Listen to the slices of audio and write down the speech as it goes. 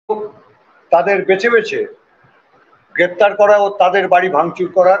তাদের বেছে বেছে গ্রেপ্তার করা ও তাদের বাড়ি ভাঙচুর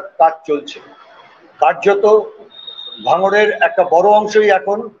করার কাজ চলছে। কার্যত ভাঙড়ের একটা বড় অংশই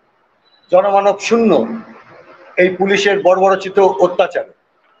এখন জনমানব শূন্য এই পুলিশের বর্বরচিত অত্যাচার।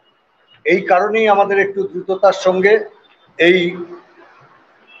 এই কারণেই আমাদের একটু দ্রুততার সঙ্গে এই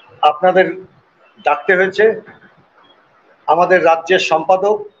আপনাদের ডাকতে হয়েছে। আমাদের রাজ্যের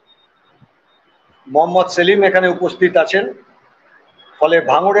সম্পাদক মোহাম্মদ সেলিম এখানে উপস্থিত আছেন। ফলে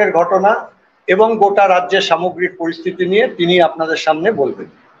ভাঙড়ের ঘটনা এবং গোটা রাজ্যের সামগ্রিক পরিস্থিতি নিয়ে তিনি আপনাদের সামনে বলবেন।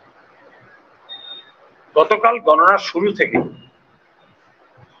 গতকাল গণনার শুরু থেকে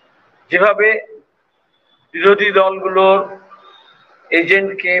যেভাবে বিরোধী দলগুলোর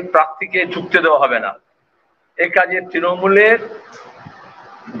এজেন্টকে প্রার্থীকে ঢুকতে দেওয়া হবে না, এ কাজে তৃণমূলের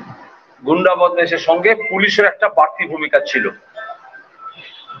গুন্ডা বদমাইশের সঙ্গে পুলিশের একটা বাড়তি ভূমিকা ছিল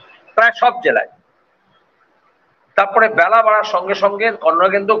প্রায় সব জেলায়। তারপরে বেলা বাড়ার সঙ্গে সঙ্গে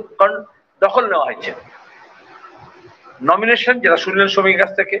গণনাকেন্দ্র দখল নেওয়া হয়েছে। নমিনেশন যেটা শুনলেন শ্রমিকের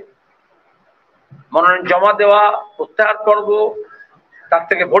কাছ থেকে, মনোনয়ন জমা দেওয়া, প্রত্যাহার পর্ব, তার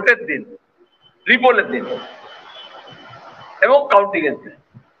থেকে ভোটের দিন, রিপোলের দিন এবং কাউন্টিং এর দিন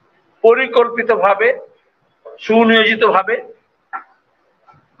পরিকল্পিতভাবে সুনিয়োজিতভাবে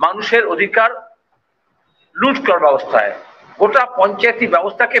মানুষের অধিকার লুট করার ব্যবস্থায় গোটা পঞ্চায়েতি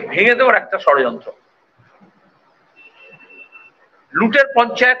ব্যবস্থাকে ভেঙে দেওয়ার একটা ষড়যন্ত্র। লুটের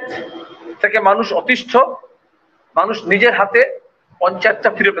পঞ্চায়েত থেকে মানুষ অতিষ্ঠ, মানুষ নিজের হাতে পঞ্চায়েতটা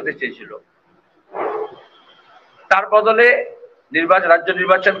ফিরে পেতে চেয়েছিল। তার বদলে রাজ্য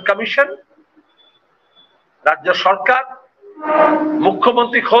নির্বাচন কমিশন, রাজ্য সরকার,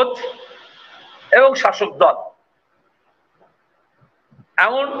 মুখ্যমন্ত্রী খোদ এবং শাসক দল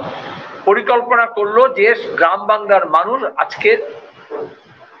এমন পরিকল্পনা করলো যে গ্রাম বাংলার মানুষ আজকে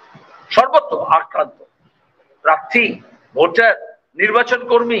সর্বত্র আক্রান্ত। প্রার্থী, ভোটার, নির্বাচন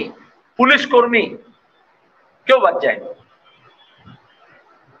কর্মী, পুলিশ কর্মী কেউ বাদ যায়নি।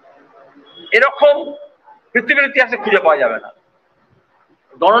 এরকম পৃথিবীর ইতিহাসে খুঁজে পাওয়া যাবে না।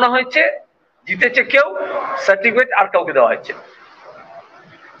 গণনা হয়েছে, জিতেছে কেউ, সার্টিফিকেট আর কাউকে দেওয়া হয়েছে,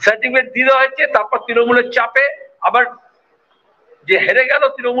 সার্টিফিকেট দিয়ে দেওয়া হয়েছে। তারপর তৃণমূলের চাপে আবার যে হেরে গেল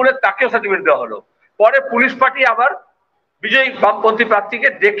তৃণমূলের তাকেও সার্টিফিকেট দেওয়া হলো। পরে পুলিশ পার্টি আবার বিজয়ী বামপন্থী প্রার্থীকে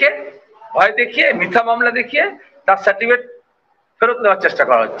ডেকে ভয় দেখিয়ে, মিথ্যা মামলা দেখিয়ে তার সার্টিফিকেট ফেরত নেওয়ার চেষ্টা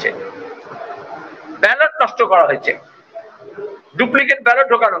করা হচ্ছে। ব্যালট নষ্ট করা হয়েছে, ডুপ্লিকেট ব্যালট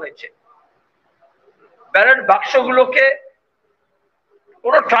ঢোকানো হয়েছে। ব্যালট বাক্সগুলোকে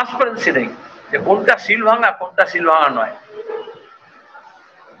কোনো ট্রান্সপারেন্সি নেই যে কোনটা সিল ভাঙা কোনটা সিল ভাঙা নয়।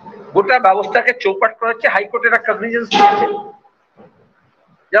 গোটা ব্যবস্থাকে চৌপাট করা হচ্ছে। হাইকোর্টের একটা কগনিজেন্স দিয়েছে,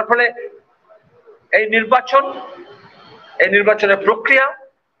 যার ফলে এই নির্বাচনের প্রক্রিয়া,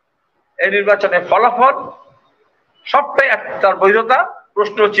 এই নির্বাচনের ফলাফল সবটাই তার বৈধতা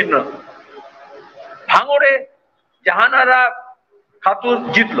প্রশ্ন চিহ্ন। ভাঙড়ে জাহানারা খাতুন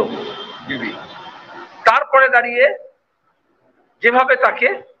জিতলো, তারপরে দাঁড়িয়ে যেভাবে তাকে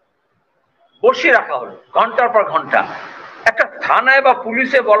বসিয়ে রাখা হলো ঘন্টার পর ঘন্টা। একটা থানায় বা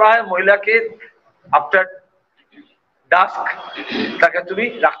পুলিশে বলা হয় মহিলাকে আফটার ডাস্ক তাকে তুমি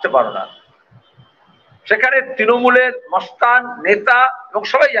রাখতে পারো না। সেখানে তৃণমূলের মস্তান নেতা এবং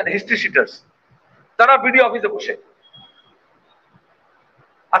সবাই জানে হিস্ট্রি শিটার্স, তারা বিডিও অফিসে বসে,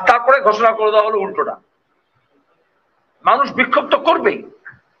 আর তারপরে ঘোষণা করে দেওয়া হলো উল্টোটা। মানুষ বিক্ষোভ তো করবেই,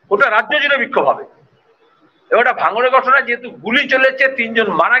 ওটা রাজ্য জুড়ে বিক্ষোভ হবে। এবারটা ভাঙড়ের ঘটনা, যেহেতু গুলি চলেছে, 3 জন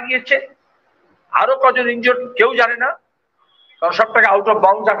মারা গিয়েছে, আরো কজন ইনজোর্ড কেউ জানে না, কারণ সবটাকে আউট অফ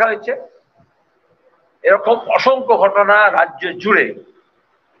বাউন্ড রাখা হয়েছে। এরকম অসংখ্য ঘটনা রাজ্য জুড়ে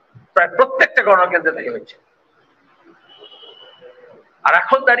প্রায় প্রত্যেকটা গণকেন্দ্রে থেকে হয়েছে। আর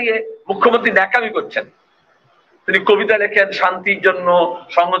এখন দাঁড়িয়ে মুখ্যমন্ত্রী ন্যাকামি করছেন। তিনি কবিতা লেখেন শান্তির জন্য,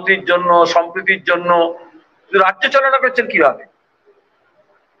 সংহতির জন্য, সম্প্রীতির জন্য, রাজ্য চালনা করছেন কিভাবে?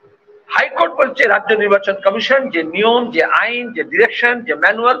 হাইকোর্ট বলছে রাজ্য নির্বাচন কমিশন যে নিয়ম, যে আইন, যে ডিরেকশন, যে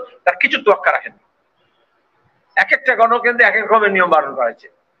ম্যানুয়াল, তার কিছু তোয়াক্কা রাখেন। এক একটা গণকেন্দ্রে এক এক রকমের নিয়ম বারণ করা হয়েছে।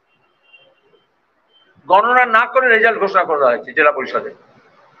 গণনা না করে রেজাল্ট ঘোষণা করা হয়েছে জেলা পরিষদে।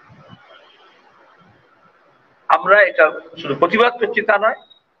 আমরা এটা শুধু প্রতিবাদ করছি তা নয়,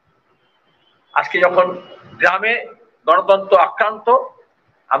 আজকে যখন গ্রামে গণতন্ত্র আক্রান্ত,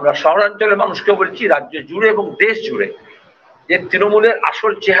 আমরা শহরাঞ্চলের মানুষকে বলছি, রাজ্য জুড়ে এবং দেশ জুড়ে, যে তৃণমূলের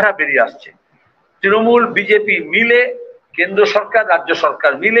আসল চেহারা বেরিয়ে আসছে। তৃণমূল বিজেপি মিলে, কেন্দ্র সরকার রাজ্য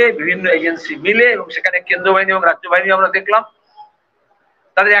সরকার মিলে, বিভিন্ন এজেন্সি মিলে, এবং সেখানে কেন্দ্র বাহিনী এবং রাজ্য বাহিনী আমরা দেখলাম,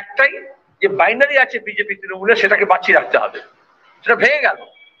 তাদের একটাই যে বাইনারি আছে বিজেপি তৃণমূলের, সেটাকে বাঁচিয়ে রাখতে হবে। সেটা ভেঙে গেল।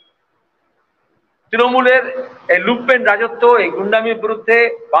 তৃণমূলের এই লুটপেন রাজত্ব, এই গুন্ডামির বিরুদ্ধে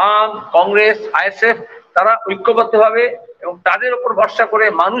বাম, কংগ্রেস, আইএসএফ তারা ঐক্যবদ্ধভাবে এবং তাদের উপর ভরসা করে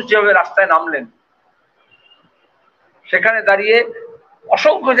মানুষ যেভাবে রাস্তায় নামলেন, সেখানে দাঁড়িয়ে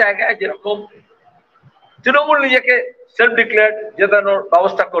অসংখ্য জায়গায় যেরকম তৃণমূল নিজেকে সেলফ ডিক্লেয়ার জেতানোর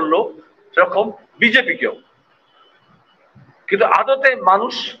ব্যবস্থা করলো, সেরকম বিজেপিকেও। কিন্তু আদতে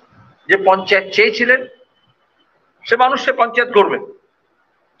মানুষ যে পঞ্চায়েত চেয়েছিলেন, সে মানুষ সে পঞ্চায়েত করবে,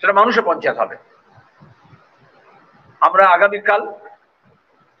 সেটা মানুষের পঞ্চায়েত হবে। আমরা আগামীকাল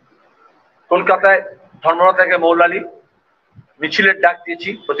কলকাতায় ধর্মতলা থেকে মৌলালী মিছিলের ডাক দিয়েছি,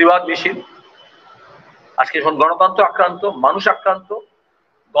 প্রতিবাদ মিছিল। আজকে যখন গণতন্ত্র আক্রান্ত, মানুষ আক্রান্ত,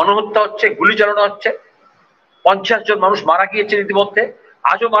 গণহত্যা হচ্ছে, গুলি চালানো হচ্ছে, 50 জন মানুষ মারা গিয়েছেন ইতিমধ্যে,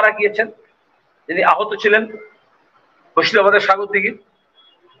 আজও মারা গিয়েছেন। যিনি আহত ছিলেন মুর্শিদাবাদের সাগরদিঘির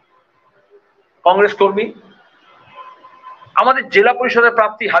কংগ্রেস কর্মী। আমাদের জেলা পরিষদের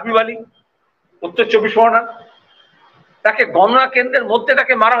প্রার্থী হাবিব আলী, উত্তর 24 পরগনা, তাকে গণনা কেন্দ্রের মধ্যে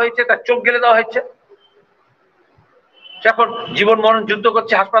তাকে মারা হয়েছে, তার চোখ গেলে দেওয়া হয়েছে। এখন জীবন মরণ যুদ্ধ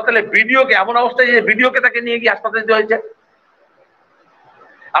করছে হাসপাতালে, বিডিওকে এমন অবস্থায় যে বিডিওকে তাকে নিয়ে গিয়ে হাসপাতালে দেওয়া হয়েছে।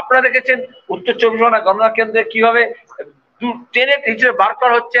 আপনারা দেখেছেন উত্তর 24 পরগনা গণনা কেন্দ্রে কিভাবে ট্রেনে হিসেবে বার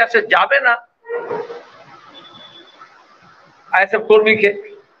করা হচ্ছে, আসে যাবে না আইএসএফ কর্মীকে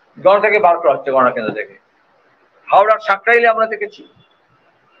গণনা থেকে বার করা হচ্ছে গণনা কেন্দ্র থেকে। হাওড়ার সাকরাইলে আমরা দেখেছি,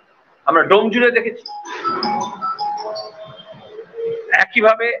 আমরা ডোমজুড়ে দেখেছি,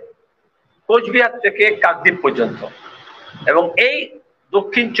 একইভাবে কোচবিহার থেকে কাকদ্বীপ পর্যন্ত। এবং এই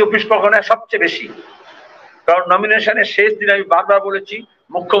দক্ষিণ 24 পরগনায় সবচেয়ে বেশি, কারণ নমিনেশনের শেষ দিন আমি বারবার বলেছি,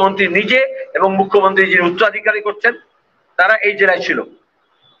 মুখ্যমন্ত্রী নিজে এবং মুখ্যমন্ত্রী যিনি উত্তরাধিকারী করছেন তারা এই জেলায় ছিল।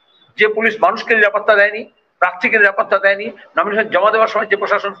 যে পুলিশ মানুষকে নিরাপত্তা দেয়নি, প্রার্থীকে নিরাপত্তা দেয়নি, নমিনেশন জমা দেওয়ার সময় যে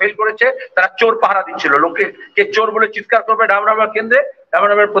প্রশাসন ফেল করেছে, তারা চোর পাহারা দিচ্ছিল। লোকে কে চোর বলে চিৎকার করবে ডামনামের কেন্দ্রে,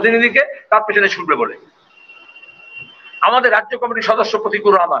 ডামনামের প্রতিনিধিকে, তার পেছনে ছুটবে বলে। আমাদের রাজ্য কমিটির সদস্য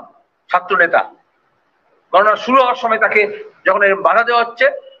প্রতিকুর রহমান, ছাত্র নেতা, গণনা শুরু হওয়ার সময় তাকে যখন বাধা দেওয়া হচ্ছে,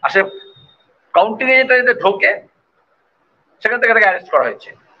 আসে কাউন্টিং এ যেতে ঢোকে, সেখান থেকে তাকে অ্যারেস্ট করা হয়েছে।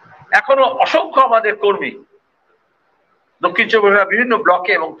 এখনো অসংখ্য আমাদের কর্মী দক্ষিণ 24 পরগনার বিভিন্ন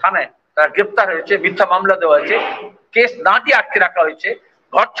ব্লকে এবং থানায় তারা গ্রেপ্তার হয়েছে, মিথ্যা মামলা দেওয়া হয়েছে, কেস না দিয়ে আটকে রাখা হয়েছে,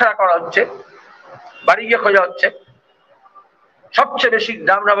 ঘর ছাড়া করা হচ্ছে, বাড়ি গিয়ে খোঁজা হচ্ছে। সবচেয়ে বেশি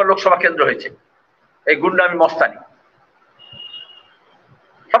ডামনাবার লোকসভা কেন্দ্র হয়েছে এই গুন্ডামি মস্তানি।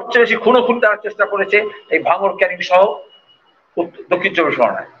 সবচেয়ে বেশি খুন দেওয়ার চেষ্টা করেছে এই ভাঙর ক্যানিং সহ দক্ষিণ 24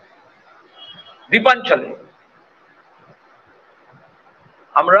 পরগনায়। দ্বীপাঞ্চলে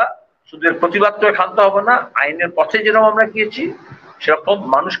আমরা শুধু এর প্রতিবাদ করে ক্ষান্ত হব না, আইনের পথে যেরকম আমরা গিয়েছি সেরকম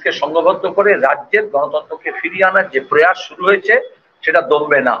মানুষকে সংঘবদ্ধ করে রাজ্যের গণতন্ত্রকে ফিরিয়ে আনার যে প্রয়াস শুরু হয়েছে সেটা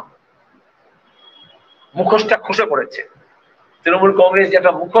দমবে না। মুখোশটা খসে পড়েছে, তৃণমূল কংগ্রেস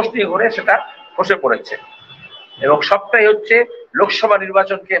যেটা মুখোশ নিয়ে ঘুরে সেটা খসে পড়েছে। এবং সবটাই হচ্ছে লোকসভা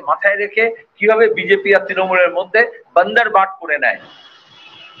নির্বাচনকে মাথায় রেখে কিভাবে বিজেপি আর তৃণমূলের মধ্যে বান্দার বাট করে নেয়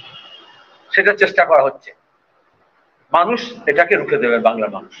সেটা চেষ্টা করা হচ্ছে। মানুষ এটাকে রুখে দেবে,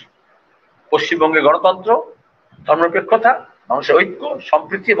 বাংলার মানুষ। পশ্চিমবঙ্গে গণতন্ত্র, ধর্মনিরপেক্ষতা, মানুষের ঐক্য,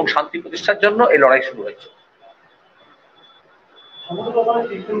 সম্প্রীতি এবং শান্তি প্রতিষ্ঠার জন্য এই লড়াই শুরু হয়েছে।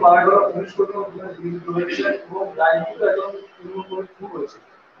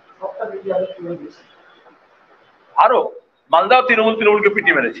 আরো মালদাও তৃণমূলকে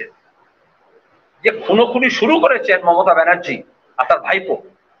পিটিয়ে মেরেছে। যে খুনোখুনি শুরু করেছেন মমতা ব্যানার্জি আর তার ভাইপো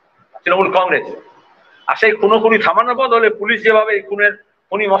তৃণমূল কংগ্রেস, আর সেই খুনোখুনি থামানোর বদলে পুলিশ যেভাবে এই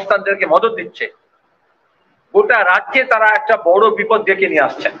খুনি মস্তানদেরকে মদত দিচ্ছে, গোটা রাজ্যে তারা একটা বড় বিপদ ডেকে নিয়ে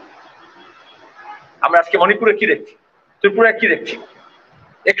আসছেন। আমরা আজকে মণিপুরে কি দেখছি, ত্রিপুরায় কি দেখছি।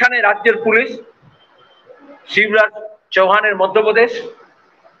 এখানে রাজ্যের পুলিশ শিবরাজ চৌহানের মধ্যপ্রদেশ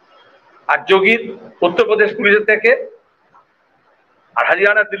আর যোগীর উত্তরপ্রদেশ পুলিশের থেকে আর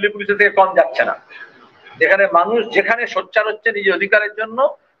হরিয়ানা দিল্লি পুলিশের থেকে কম যাচ্ছে না। এখানে মানুষ যেখানে সোচ্চার হচ্ছে নিজের অধিকারের জন্য,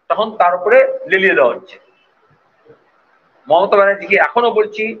 তখন তার উপরে লেলিয়ে দেওয়া হচ্ছে। মমতা ব্যানার্জিকে এখনো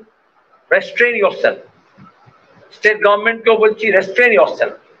বলছি রেস্ট্রেইন ইয়োরসেলফ, স্টেট গভর্নমেন্টকেও বলছি রেস্ট্রেইন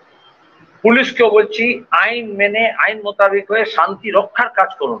ইয়োরসেলফ, পুলিশকেও বলছি আইন মেনে আইন মোতাবেক হয়ে শান্তি রক্ষার কাজ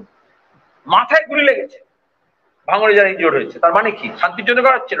করুন। মাথায় গুলি লেগেছে, ভাঙড়ে যারা ইনজোর্ড হয়েছে, তার মানে কি শান্তির জন্য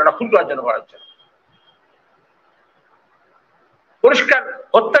করা হচ্ছে না, খুন করার জন্য করা হচ্ছে? পরিষ্কার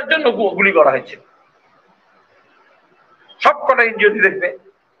হত্যার জন্য গুলি করা হয়েছে। সব কটা ইনজুরি দেখবে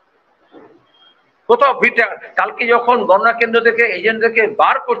কোথাও ভিটা। কালকে যখন গণনা কেন্দ্র থেকে এজেন্টদেরকে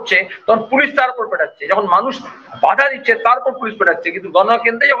বার করছে তখন পুলিশ তার উপর পেটাচ্ছে, যখন মানুষ বাধা দিচ্ছে তার উপর পুলিশ পেটাচ্ছে। কিন্তু গণনা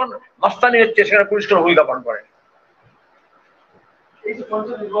কেন্দ্রে যখন মাস্তানি হচ্ছে সেখানে পুলিশ কোনো ভূমিকা পালন করে। এই যে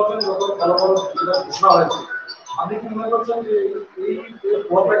পঞ্চায়েত নির্বাচনে যত ভালো ভালো ঘোষণা হয়েছে, আপনি কি মনে করছেন যে এই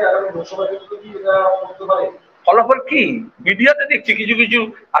ভোটটাকে আগামী লোকসভা ক্ষেত্রে কি এটা করতে পারে? ফলাফল কি? মিডিয়াতে দেখছি কিছু কিছু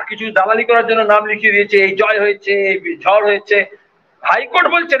আর কিছু দালালি করার জন্য নাম লিখিয়ে দিয়েছে, এই জয় হয়েছে, এই ঝড় হয়েছে। হাইকোর্ট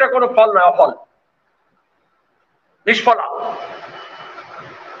বলছে এটা কোনো ফল নয়, অফল, নিষ্ফলা।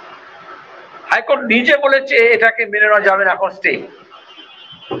 হাইকোর্ট নিজে বলেছে এটাকে মেনে নেওয়া যাবে না, এখন স্টে।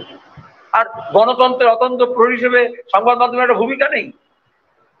 আর গণতন্ত্রের অতন্ত্র প্রহরী হিসেবে সংবাদ মাধ্যমের একটা ভূমিকা নেই?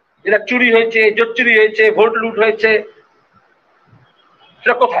 যেটা চুরি হয়েছে, জোচ্চুরি হয়েছে, ভোট লুট হয়েছে,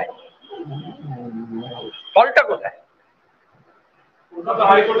 সেটা কোথায়? ফলটা কোথায়? কলকাতা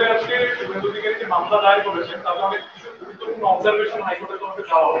হাইকোর্টে আজকে শুভেন্দু অধিকারী মামলা দায়ের করেছেন, তাতে অনেক কিছু গুরুত্বপূর্ণ অবজারভেশন হাইকোর্টের তরফে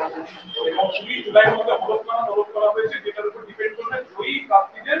দেওয়া হয়েছে এবং 20 জুলাইয়ের মধ্যে হলফনামা করা হয়েছে, যেটার উপর ডিপেন্ড করবে জয়ী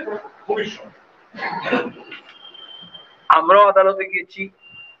প্রার্থীদের ভবিষ্যৎ। আমরাও আদালতে গিয়েছি,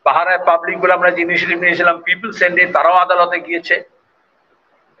 পাহাড়ায় পাবলিক বলে আমরা যে ইনিশিয়েটিভ নিয়েছিলাম পিপল সেন্ডে, তারাও আদালতে গিয়েছে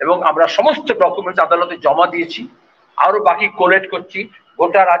এবং আমরা সমস্ত ডকুমেন্টস আদালতে জমা দিয়েছি। আরো বাকি কোলেক্ট করছি।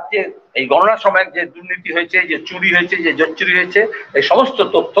 গোটা রাজ্যে এই গণনার সময় যে দুর্নীতি হয়েছে, যে চুরি হয়েছে, যে জোচ্চুরি হয়েছে, এই সমস্ত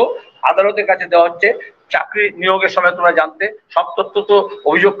তথ্য আদালতের কাছে দেওয়া হচ্ছে। চাকরি নিয়োগের সময় তোমরা জানতে, সব তথ্য তো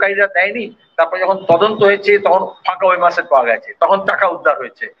অভিযোগকারীরা দেয়নি। তারপর যখন তদন্ত হয়েছে তখন ফাঁকা ওই মাসে পাওয়া গেছে, তখন টাকা উদ্ধার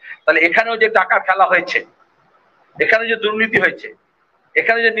হয়েছে। তাহলে এখানেও যে টাকা খেলা হয়েছে, এখানে যে দুর্নীতি হয়েছে,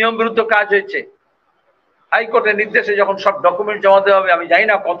 এখানে যে নিয়ম বিরুদ্ধ কাজ হয়েছে, হাইকোর্টের নির্দেশে যখন সব ডকুমেন্ট জমা দেওয়া হবে, আমি জানি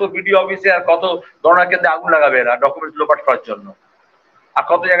না কত বিডিও অফিসে আর কত গণনা কেন্দ্রে আগুন লাগাবে এরা ডকুমেন্ট লোপাট করার জন্য। আর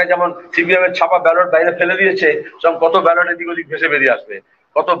কত জায়গায় যেমন সিপিএম এর ছাপা ব্যালট বাইরে ফেলে দিয়েছে, সব কত ব্যালট এদিক ওদিক ভেসে বেরিয়ে আসবে,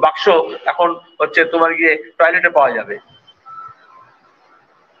 কত বাক্স এখন হচ্ছে তোমার গিয়ে টয়লেটে পাওয়া যাবে।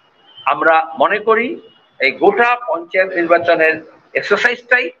 আমরা মনে করি এই গোটা পঞ্চায়েত নির্বাচনের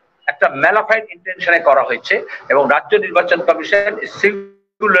এক্সারসাইজটাই একটা ম্যালাফাইড ইন্টেনশনে করা হয়েছে এবং রাজ্য নির্বাচন commission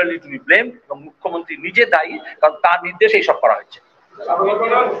singularly two B blame এবং মুখ্যমন্ত্রী নিজে দায়ী, কারণ তার নির্দেশে এইসব করা হয়েছে।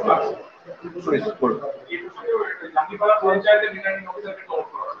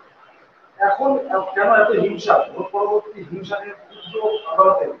 এখন কেন এত হিংসা? ভোট পরবর্তী হিংসা নিয়ে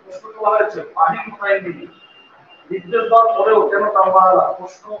আদালতে প্রশ্ন করা হয়েছে, বাহিনী মোতায়েন নির্দেশ দেওয়ার পরেও কেন তা মারা?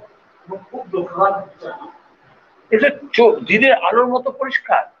 প্রশ্ন খুব দোকান। এটা দিনের আলোর মতো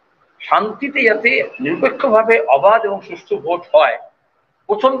পরিষ্কার। শান্তিতে যাতে নিরপেক্ষভাবে অবাধ এবং সুষ্ঠু ভোট হয়,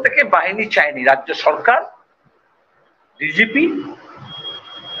 প্রথম থেকে বাহিনী চায়নি। রাজ্য সরকার, ডিজিপি,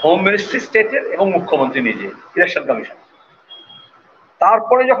 হোম মিনিস্ট্রি স্টেটের এবং মুখ্যমন্ত্রী নিজে, ইলেকশন কমিশন।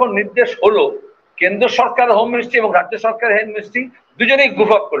 তারপরে যখন নির্দেশ হলো, কেন্দ্র সরকার হোম মিনিস্ট্রি এবং রাজ্য সরকার হোম মিনিস্ট্রি দুজনেই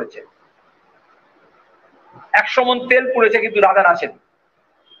গুফ আপ করেছে। 100 মণ তেল পুড়েছে কিন্তু রাধা আসেনি।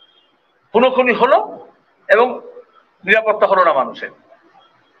 খুনোখুনি হলো এবং নিরাপত্তা হলো না মানুষের,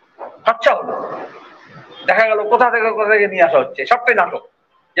 খরচা হলো। দেখা গেল কোথা থেকে নিয়ে আসা হচ্ছে, সবটাই নাটক।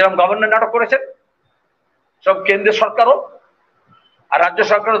 যেরকম গভর্নর নাটক করেছেন, সব কেন্দ্রের সরকারও আর রাজ্য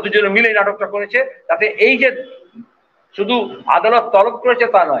সরকারও দুজনে মিলে নাটকটা করেছে। তাতে এই যে শুধু আদালত তলব করেছে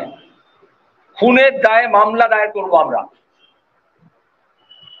তা নয়, খুনের দায়ে মামলা দায়ের করবো আমরা।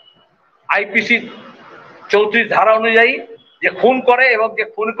 আইপিসি 34 ধারা অনুযায়ী যে খুন করে এবং যে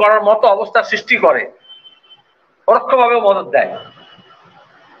খুন করার মতো অবস্থা সৃষ্টি করে, পরোক্ষভাবে মদত দেয়,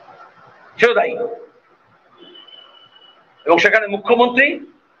 সেও দায়ী। এবং সেখানে মুখ্যমন্ত্রী,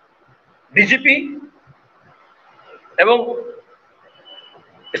 ডিজিপি এবং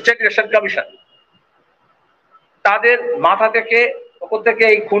স্টেট ইলেকশন কমিশন, তাদের মাথা থেকে ওপর থেকে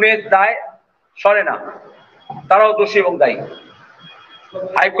এই খুনের দায় সরে না, তারাও দোষী এবং দায়ী।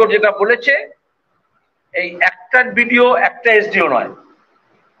 হাইকোর্ট যেটা বলেছে, এই একটা বিডিও একটা এসডিও নয়,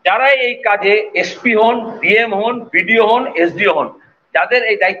 যারা এই কাজে এসপি হন, ডিএম হন, বিডিও হন, এসডিও হন, যাদের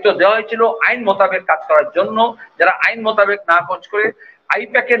এই দায়িত্ব দেওয়া হয়েছিল আইন মোতাবেক কাজ করার জন্য, যারা আইন মোতাবেক না কাজ করে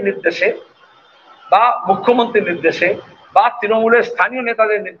আইপ্যাকের নির্দেশে বা মুখ্যমন্ত্রীর নির্দেশে বা তৃণমূলের স্থানীয়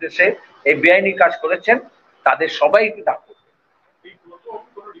নেতাদের নির্দেশে এই বেআইনি কাজ করেছেন, তাদের সবাইকে ডাক করবে।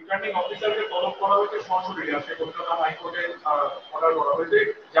 রিটার্নিং অফিসারকে তলব করা হয়েছে, সরাসরি আসে কলকাতা হাইকোর্টে অর্ডার করা হয়েছে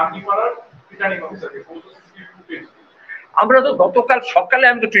জাঙ্গিপাড়ার রিটার্নিং অফিসারকে। আমরা তো গতকাল সকালে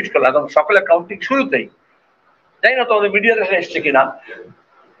আমি তো টুইট করলাম, সকালে কাউন্টিং শুরুতেই, জানি না তোমাদের মিডিয়াতে এসছে কিনা,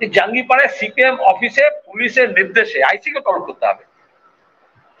 জাঙ্গিপাড়ায় সিপিএম অফিসে পুলিশের নির্দেশে আইসিকে তলব করতে হবে।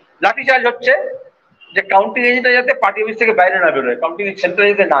 লাঠিচার্জ হচ্ছে যে কাউন্টিং এজেন্টটা যাতে পার্টি অফিস থেকে বাইরে না বেরোয়, কাউন্টিং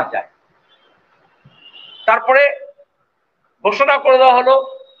সেন্টারে যেতে না যায়। তারপরে ঘোষণা করে দেওয়া হলো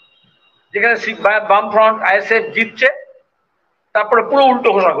যেখানে বামফ্রন্ট আইএসএফ জিতছে, তারপরে পুরো উল্টো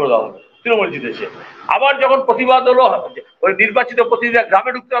ঘোষণা করে দেওয়া হলো তৃণমূল জিতেছে। আবার যখন প্রতিবাদ হলো, ওই নির্বাচিত প্রতিনিধিরা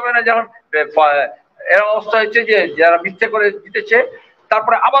গ্রামে ঢুকতে হবে না, যখন এর অবস্থা হচ্ছে যে যারা মিথ্যে করে জিতেছে,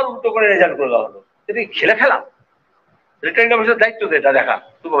 তারপরে আবার উল্টো করে রেজাল্ট করে দেওয়া হলো। এটি খেলে খেলা। রিটার্নিং অফিসার দায়িত্ব এটা দেখা,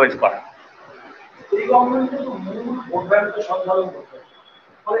 সুপারভাইজ করা। এই গভর্নমেন্টের মূল ভোট ব্যাংককে সঞ্চালন করতে হবে।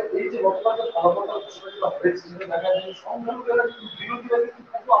 ফলে এই যে গতকাল ফলাফলটা ঘোষণা করা হয়েছে, সেটা দেখা যায় সংখ্যালঘুরা কিন্তু বিরোধীরা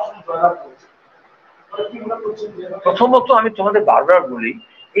কিন্তু আসন জয়লাভ করেছে। প্রথমত আমি তোমাদের বারবার বলি,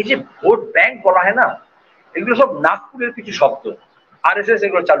 এই যে ভোট ব্যাংক বলা হয় না, এগুলো সব নাগপুরের কিছু শব্দ। আরএসএস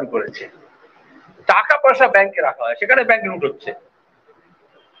এগুলো চালু করেছে। টাকা পয়সা ব্যাংকে রাখা হয়, সেখানে ব্যাংক লুট হচ্ছে।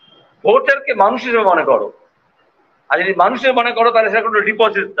 ভোটারকে মানুষ হিসেবে মনে করো, আর যদি মানুষের মনে করো তাহলে সেটা কোনো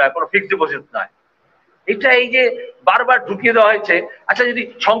ডিপোজিট নয়, কোনো ফিক্সড ডিপোজিট নয়। এটা এই যে বারবার ঢুকিয়ে দেওয়া হয়েছে। আচ্ছা, যদি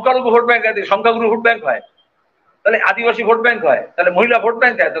সংখ্যালঘু ভোট ব্যাংক হয়, সংখ্যাগুরু ভোট ব্যাংক হয়, তাহলে আদিবাসী ভোট ব্যাংক হয়, তাহলে মহিলা ভোট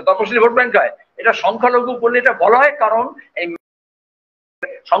ব্যাংক হয়, তপশিলি ভোট ব্যাংক হয়। এটা সংখ্যালঘু বললে এটা বলা হয় কারণ এই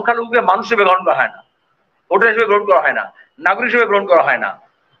সংখ্যালঘুকে মানুষ হিসেবে গ্রহণ করা হয় না, ভোটার হিসেবে গ্রহণ করা হয় না, নাগরিক হিসেবে গ্রহণ করা হয় না।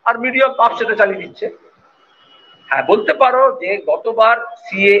 আর মিডিয়া পাপ সেটা চালিয়ে দিচ্ছে। হ্যাঁ, বলতে পারো যে গতবার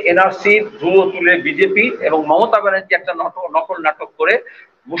সিএ এনআরসি ধুয়ো তুলে বিজেপি এবং মমতা ব্যানার্জি একটা নকল নাটক করে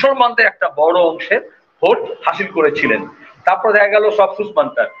মুসলমানদের একটা বড় অংশের ভোট হাসিল করেছিলেন। তারপর দেখা গেল সব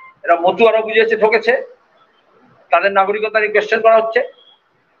সুসমান্তার, এরা মতুয়ারা বুঝিয়েছে ঠকেছে, তাদের নাগরিকতা নিয়ে কোয়েশ্চেন করা হচ্ছে।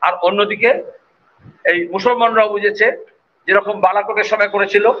 আর অন্যদিকে এই মুসলমানরাও বুঝেছে, যেরকম বালাকোটের সময়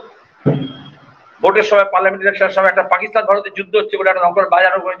করেছিল, ভোটের সময় পার্লামেন্ট ইলেকশনের সময় একটা পাকিস্তান ভারতের যুদ্ধ হচ্ছে বলে একটা নকল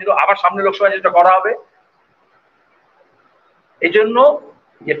বাজারও করেছিল, আবার সামনে লোকসভা যেটা করা হবে। এই জন্য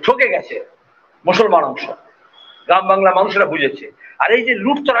যে ঠকে গেছে মুসলমান অংশ, গ্রাম বাংলা মানুষেরা বুঝেছে। আর এই যে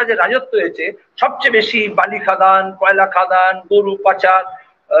লুটতরা যে রাজত্ব হয়েছে, সবচেয়ে বেশি বালি খাদান, কয়লা খাদান, গরু পাচার,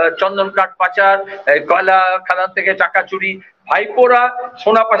 চন্দন কাঠ পাচার, কয়লা খাদান থেকে টাকা চুরি, ভাইপোরা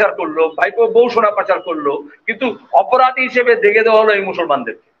সোনা পাচার করলো, ভাইপো বউ সোনা পাচার করলো, কিন্তু অপরাধী হিসেবে দেখে দেওয়া হলো এই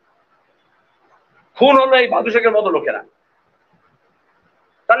মুসলমানদেরকে। খুন হলো এই বাদু শেখের মতো লোকেরা।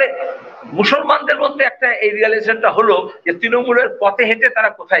 তাহলে মুসলমানদের মধ্যে একটা এই রিয়ালাইজেশনটা হলো যে তৃণমূলের পথে হেঁটে তারা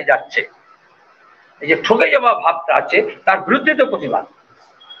কোথায় যাচ্ছে। এই যে ঠকে যাওয়া ভাবটা আছে, তার বিরুদ্ধে তো প্রতিবাদ।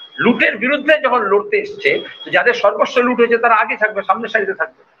 লুটের বিরুদ্ধে যখন লড়তে এসছে, যাদের সর্বস্ব লুট হয়েছে তারা আগে থাকবে, সামনের সারিতে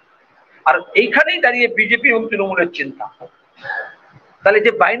থাকবে। আর এইখানেই দাঁড়িয়ে বিজেপি এবং তৃণমূলের চিন্তা। তাহলে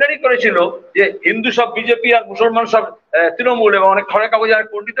যে বাইনারি করেছিল যে হিন্দু সব বিজেপি আর মুসলমান সব তৃণমূল, এবং অনেক খবরের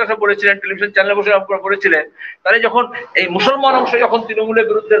কাগজে পণ্ডিত সব বলেছিলেন, টেলিভিশন চ্যানেলে বসে বলেছিলেন, তাহলে যখন এই মুসলমান অংশ যখন তৃণমূলের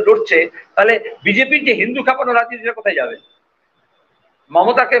বিরুদ্ধে লড়ছে, তাহলে বিজেপির যে হিন্দু খাপানো রাজনীতিটা কোথায় যাবে?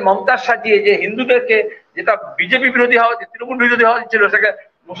 মমতার সাজিয়ে যে হিন্দুদেরকে, যেটা বিজেপি বিরোধী হওয়া, যে তৃণমূল বিরোধী হওয়া ছিল, সেটাকে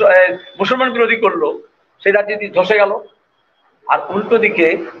মুসলমান বিরোধী করলো, সেই রাজনীতি ধসে গেল। আর উল্টো দিকে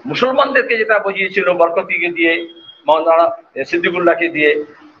মুসলমানদেরকে যেটা বুঝিয়েছিল বরকতিকে দিয়ে, মৌলানা সিদ্দিকুল্লাহকে দিয়ে,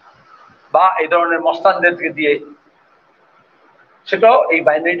 বা এই ধরনের মস্তানদেরকে দিয়ে, সেটাও এই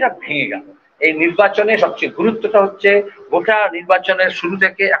বাইনারিটা ভেঙে গেল। এই নির্বাচনে সবচেয়ে গুরুত্বটা হচ্ছে গোটা নির্বাচনের শুরু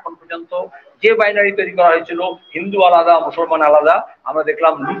থেকে এখন পর্যন্ত যে বাইনারি তৈরি করা হয়েছিল, হিন্দু আলাদা মুসলমান আলাদা, আমরা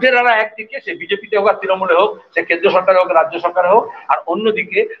দেখলাম লুটেরারা একদিকে, সে বিজেপিতে হোক আর তৃণমূলে হোক, সে কেন্দ্র সরকারে হোক রাজ্য সরকারে হোক, আর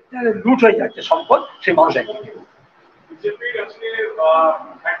অন্যদিকে লুট হয়ে যাচ্ছে সম্পদ, সেই মানুষ একদিকে। বিজেপির আজকে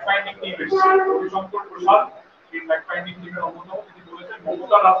ফ্যাক্ট ফাইন্ডিং টিম এসেছে, রবিশঙ্কর প্রসাদ এই ফ্যাক্ট ফাইন্ডিং টিমের অন্যতম, তিনি বলেছেন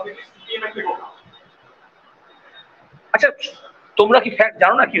মমতার রাজনীতি সিপিএম এর থেকে ওঠা। আচ্ছা, তোমরা কি ফ্যাক্ট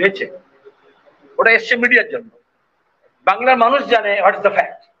জানো না কি হয়েছে? ওটা এসছে মিডিয়ার জন্য, বাংলার মানুষ জানে what is the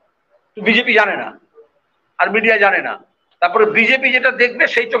fact, BJP জানে না আর মিডিয়া জানে না। তারপরে বিজেপি যেটা দেখবে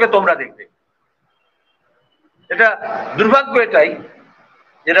সেই চোখে তোমরা দেখবে। এটা দুর্ভাগ্য এটাই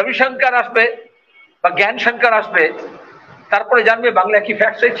যে রবিশঙ্কর আসবে বা জ্ঞান শঙ্কর আসবে, তারপরে জানবে বাংলা কি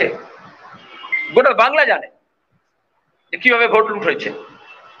ফ্যাক্ট হয়েছে। গোটা বাংলা জানে যে কিভাবে ভোট লুট হয়েছে।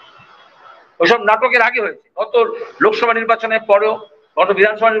 ওইসব নাটকের আগে হয়েছে, গত লোকসভা নির্বাচনের পরেও, গত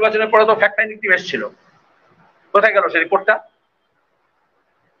বিধানসভা নির্বাচনের পরে তো ফ্যাক্ট ফাইন্ডিং টিম এসেছিল। কোথায় গেল সেই রিপোর্টটা?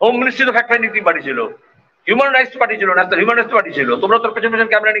 হোম মিনিস্ট্রি তো ফ্যাক্ট ফাইন্ডিং টিম পাঠিয়েছিল, হিউম্যান রাইটস পাঠিয়েছিল, ন্যাশনাল হিউম্যান রাইটস পাঠিয়েছিল, তোমরা তো পেছন পেছন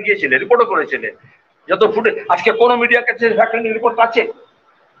ক্যামেরা নিয়ে গিয়েছিলে, রিপোর্টও করেছিলে। যত ফুটে আজকে কোনো মিডিয়ার কাছে ফ্যাক্ট ফাইন্ডিং রিপোর্ট আছে?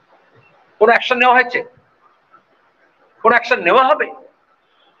 কোনো অ্যাকশন নেওয়া হয়েছে? কোনো অ্যাকশন নেওয়া হবে?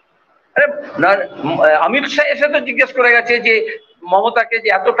 আরে অমিত শাহ এসে তো জিজ্ঞেস করে গেছে যে মমতাকে যে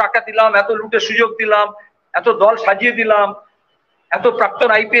এত টাকা দিলাম, এত লুটের সুযোগ দিলাম, এত দল সাজিয়ে দিলাম, এত প্রাক্তন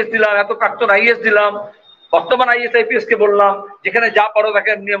আইপিএস দিলাম, এত প্রাক্তন আইএস দিলাম, বর্তমান আইএস আইপিএস কে বললাম যেখানে যা পারো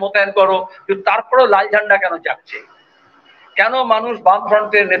তাকে নিয়ে মোতায়েন করো, কিন্তু তারপরেও লাল ঝান্ডা কেন যাচ্ছে? কেন মানুষ বাম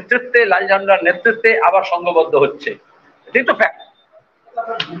ফ্রন্টের নেতৃত্বে, লাল ঝান্ডার নেতৃত্বে আবার সংঘবদ্ধ হচ্ছে? এটাই তো ফ্যাক্ট।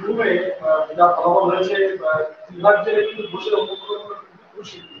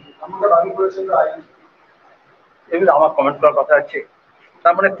 এগুলো আমার কমেন্ট করার কথা আছে।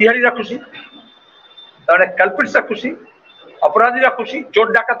 তার মানে তিহারিরা খুশি, তার মানে কালপিটসরা খুশি, অপরাধীরা খুশি, চোর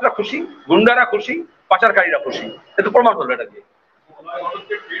ডাকাতরা খুশি, গুন্ডারা খুশি, পাচারকারীরা খুশি। এ তো প্রমাণ হলো এটা দিয়ে।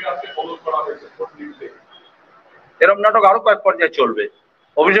 এরকম নাটক আরো কয়েক পর্যায়ে চলবে,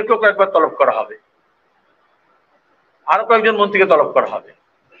 অভিযোগকেও কয়েকবার তলব করা হবে, আরো কয়েকজন মন্ত্রীকে তলব করা হবে।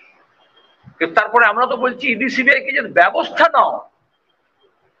 কিন্তু তারপরে আমরা তো বলছি ইডি সিবিআই কে যে ব্যবস্থা নাও,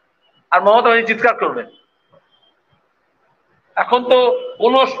 আর মমতা ব্যানার্জি চিৎকার করবেন। এখন তো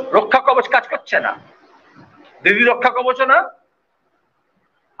কোন রক্ষা কবচ কাজ করছে না, দিদি রক্ষা কবচ না,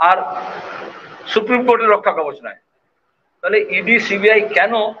 আর সুপ্রিম কোর্টের রক্ষা কবচ নয়। তাহলে ইডি সিবিআই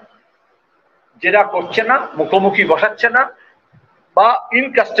কেন যেটা করছে না, মুখোমুখি বসাচ্ছে না, বা ইন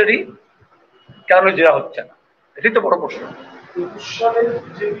কাস্টাডি কেন যেটা হচ্ছে না? এটাই তো বড় প্রশ্ন।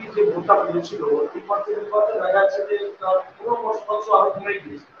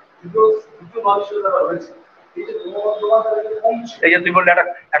 এই যে তুমি বললে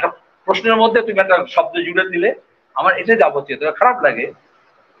একটা প্রশ্নের মধ্যে তুমি একটা শব্দ জুড়ে দিলে, আমার এটাই যাবতীয়, তোমার খারাপ লাগে।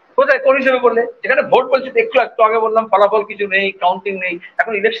 কোথায় কোন হিসেবে বললে? যেখানে ভোট বলছে, একটু আগে বললাম ফলাফল কিছু নেই, কাউন্টিং নেই,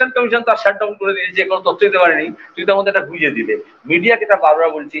 এখন ইলেকশন কমিশন তার শাটডাউন করে দিয়েছে, কোনো তথ্য দিতে পারেনি, তুই তার মধ্যে একটা বুঝিয়ে দিলে। মিডিয়াকে তা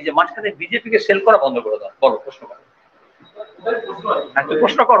বারবার বলছি যে মাঝখানে বিজেপিকে সেল করা বন্ধ করে দাও। বলো, প্রশ্ন করো। হ্যাঁ, তুমি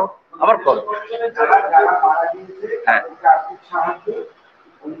প্রশ্ন করো, আবার করো। হ্যাঁ,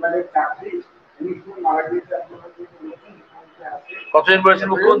 কতজন বলেছেন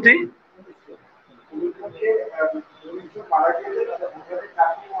মুখ্যমন্ত্রী?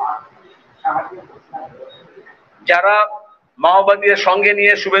 যারা মাওবাদীদের সঙ্গে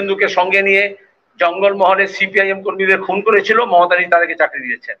নিয়ে, শুভেন্দুকে সঙ্গে নিয়ে জঙ্গলমহলে সিপিআইএম কর্মীদের খুন করেছিল, মমতাজি তাদেরকে চাকরি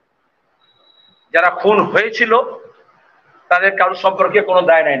দিয়েছেন। যারা খুন হয়েছিল তাদের কারোর সম্পর্কে কোনো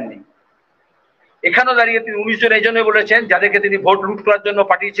দায় নেননি। এখানেও দাঁড়িয়ে তিনি 19 জন এই জন্য বলেছেন যাদেরকে তিনি ভোট লুট করার জন্য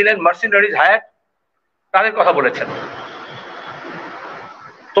পাঠিয়েছিলেন, মার্সিনারিজ হায়ার, তাদের কথা বলেছেন।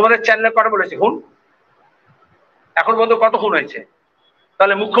 তোমাদের চ্যানেলে কটা বলেছে খুন? এখন পর্যন্ত কত খুন হয়েছে?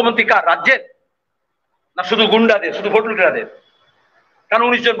 তাহলে মুখ্যমন্ত্রী কার? রাজ্যের না শুধু গুন্ডাদের, শুধু ভোট লুটেরাদের? কেন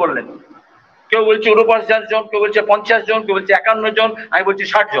 19 জন বললেন? কেউ বলছে 49 জন, কেউ বলছে 50 জন, কেউ বলছে 51 জন, আমি বলছি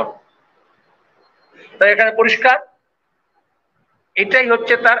 60 জন। তাই এখানে পরিষ্কার, এটাই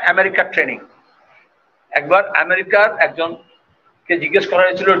হচ্ছে তার আমেরিকার ট্রেনিং। একবার আমেরিকার একজনকে জিজ্ঞেস করা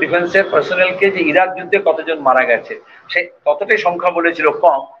হয়েছিল ডিফেন্সের পার্সোনালকে যে ইরাক যুদ্ধে কতজন মারা গেছে, সে ততটাই সংখ্যা বলেছিল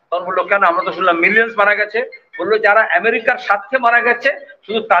কম। তখন বললো কেন, আমরা তো শুনলাম মিলিয়ন্স মারা গেছে। বললো যারা আমেরিকার স্বার্থে মারা গেছে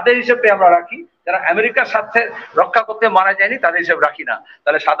শুধু তাদের হিসেবে আমরা রাখি, যারা আমেরিকার স্বার্থে রক্ষা করতে মারা যায়নি তাদের হিসেবে রাখি না।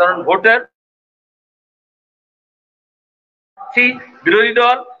 তাহলে সাধারণ ভোটার, বিরোধী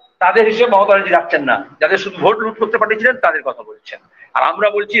দল, তাদের হিসেবে মমতা ব্যানার্জি রাখছেন না। যাদের শুধু ভোট লুট করতে পাঠিয়েছিলেন তাদের কথা বলছেন। আর আমরা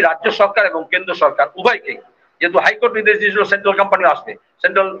বলছি রাজ্য সরকার এবং কেন্দ্র সরকার উভয়কেই, যেহেতু হাইকোর্ট নির্দেশ দিয়েছিল সেন্ট্রাল কোম্পানিও আসবে,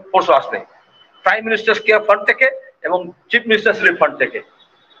 সেন্ট্রাল ফোর্সও আসবে, প্রাইম মিনিস্টার কেয়ার ফান্ড থেকে এবং চিফ মিনিস্টার রিলিফ ফান্ড থেকে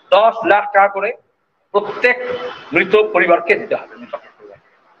 10 লাখ টাকা করে প্রত্যেক মৃত পরিবারকে দিতে হবে।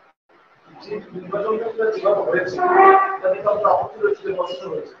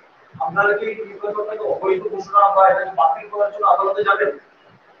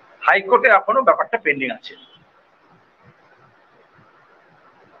 হাইকোর্টে এখনো ব্যাপারটা পেন্ডিং আছে।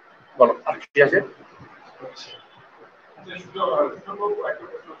 বলো আর কি আছে?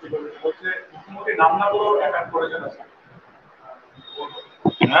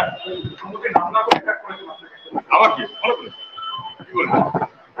 আবার কি বলবেন?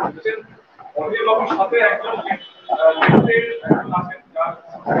 সাথে একজন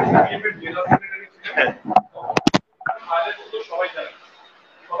সবাই জানে,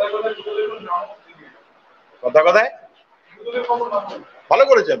 কথা কথায় ভালো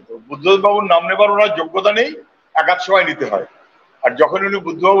করেছেন তো। বুদ্ধদেব বাবুর নাম নেবার ওনার যোগ্যতা নেই, একাধ সবাই নিতে হয়। আর যখন উনি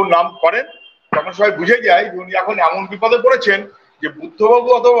বুদ্ধবাবুর নাম করেন তখন সবাই বুঝে যায় যে উনি এখন এমন বিপদে পড়েছেন যে বুদ্ধবাবু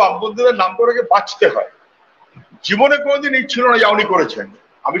অথবা বামপন্থীদের নাম করে বাঁচতে হয়। জীবনে কোনোদিন এই ছিল না যা উনি করেছেন।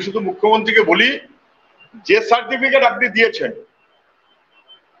 আমি শুধু মুখ্যমন্ত্রীকে বলি, যে সার্টিফিকেট আপনি দিয়েছেন,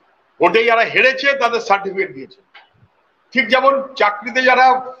 ভোটে যারা হেরেছে তাদের সার্টিফিকেট দিয়েছেন, ঠিক যেমন চাকরিতে যারা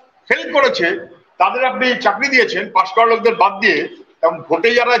ফেল করেছে তাদের আপনি চাকরি দিয়েছেন পাশ করা লোকদের বাদ দিয়ে, এবং ভোটে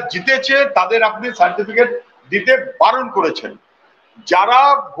যারা জিতেছে তাদের আপনি সার্টিফিকেট দিতে বারণ করেছেন। যারা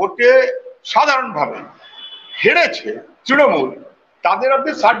ভোটে সাধারণভাবে হেরেছে তৃণমূল, তাদের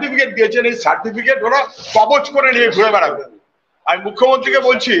আপনি সার্টিফিকেট দিয়েছেন। এই সার্টিফিকেট ওরা কবচ করে নিয়ে ঘুরে বেড়াবে। আমি মুখ্যমন্ত্রীকে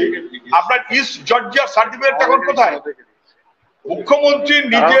বলছি, আপনার ইস্ট জর্জিয়ার সার্টিফিকেট এখন কোথায়? মুখ্যমন্ত্রী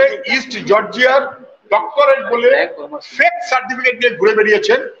নিজে ইস্ট জর্জিয়ার ডক্টরেট বলে ফেক সার্টিফিকেট দিয়ে ঘুরে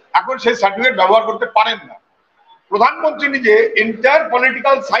বেরিয়েছেন, এখন সেই সার্টিফিকেট ব্যবহার করতে পারেন না। প্রধানমন্ত্রী নিজে এন্টায়ার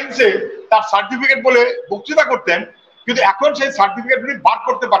পলিটিক্যাল সায়েন্সে তার সার্টিফিকেট বলে বক্তৃতা করতেন, কিন্তু এখন সেই সার্টিফিকেট উনি বার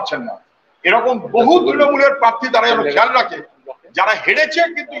করতে পারছেন না। এরকম বহু তৃণমূলের প্রার্থী তারা যেন খেয়াল রাখে, যারা হেরেছে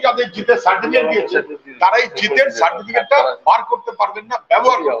কিন্তু যাদের জিতের সার্টিফিকেট দিয়েছে তারা এই জিতের সার্টিফিকেটটা বার করতে পারবেন না,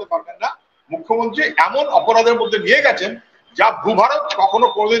 ব্যবহার করতে পারবেন না। মুখ্যমন্ত্রী এমন অপরাধের মধ্যে নিয়ে গেছেন যা ভূভারত কখনো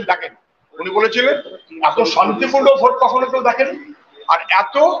কোনোদিন দেখেনি। উনি বলেছিলেন এত শান্তিপূর্ণ ভোট কখনো কেউ দেখেনি, আর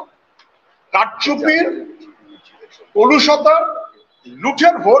এত কারচুপির, কলুষতার,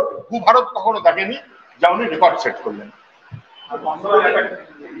 লুঠের ভোট ভূভারত কখনো দেখেনি, যা উনি রেকর্ড সেট করলেন।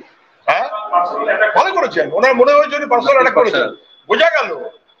 হ্যাঁ, ভালো করেছেন। ওনার মনে হয়েছে উনি পার্সোনাল অ্যাটাক করেছেন, বোঝা গেল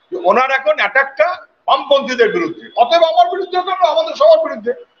যে ওনার এখন অ্যাটাকটা বামপন্থীদের বিরুদ্ধে, অতএব আমার বিরুদ্ধে কেন, আমাদের সবার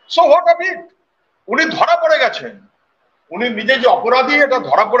বিরুদ্ধে। So what of it? উনি ধরা পড়ে গেছেন, উনি নিজে যে অপরাধী এটা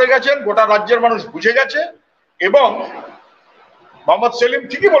ধরা পড়ে গেছেন, গোটা রাজ্যের মানুষ বুঝে গেছে। এবং মোহাম্মদ সেলিম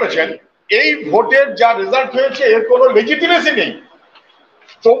ঠিকই বলেছেন, এই ভোটের যা রেজাল্ট হয়েছে এর কোনো লেজিটিমেসি নেই।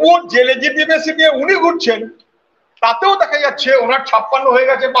 তবুও যে লেজিটিমেসি নিয়ে উনি ঘুরছেন তাতেও দেখা যাচ্ছে ওনার 56 হয়ে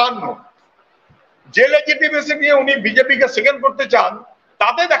গেছে 52। যে লেজিটিমেসি নিয়ে উনি বিজেপিকে সেকেন্ড করতে চান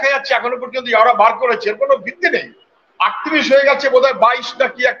তাতে দেখা যাচ্ছে এখনো পর্যন্ত যারা বার করেছে কোনো ভিত্তি নেই। 38 হয়ে গেছে বোধহয় 22 না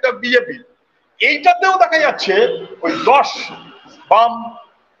কি একটা বিজেপি। এইটাতেও দেখা যাচ্ছে ওই 10 বাম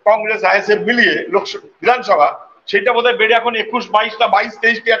কংগ্রেস আইএসএফ মিলিয়ে লোকসভা বিধানসভা সেটা বোধহয় বেড়ে এখন 21, 22 না 22,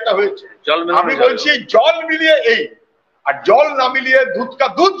 23 কি একটা হয়েছে। আমি বলছি জল মিলিয়ে এই, আর জল না মিলিয়ে দুধ কা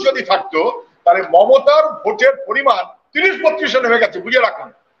দুধ যদি থাকতো তাহলে মমতার ভোটের পরিমাণ 30-32 নেমে গেছে, বুঝে রাখুন।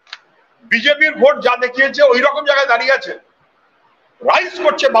 বিজেপির ভোট যা দেখিয়েছে ওই রকম জায়গায় দাঁড়িয়ে আছে, রাইজ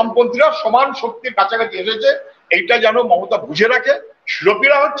করছে বামপন্থীরা, সমান শক্তির কাছাকাছি এসেছে। এইটা যেন মমতা বুঝে রাখে,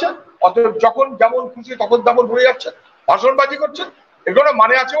 শিরোপীরা হচ্ছে, অতএব যখন যেমন খুশি তখন তেমন ঘুরে যাচ্ছে, ভাষণবাজি করছে, এগুলো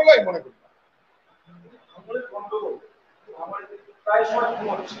মানে আছে বলে আমি মনে করি। প্রায় সময়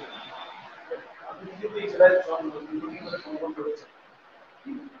হচ্ছে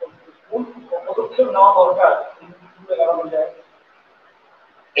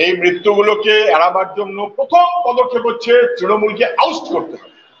এই মৃত্যুগুলোকে এড়াবার জন্য প্রথম পদক্ষেপ হচ্ছে তৃণমূলকে আউস্ট করতে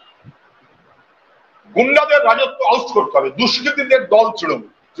হবে, গুন্ডাদের রাজত্ব আউস্ট করতে হবে, দুষ্কৃতীদের দল Trinamool.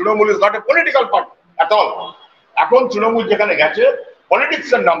 Trinamool is not a political party at all. এখন তৃণমূল যেখানে গেছে পলিটিক্স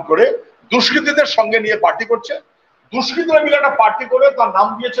এর নাম করে দুষ্কৃতীদের সঙ্গে নিয়ে পার্টি করছে, দুষ্কৃতীরা মিলে একটা পার্টি করে তার নাম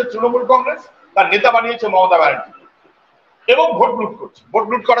দিয়েছে তৃণমূল কংগ্রেস, তার নেতা বানিয়েছে মমতা ব্যানার্জি, এবং ভোট লুট করছে। ভোট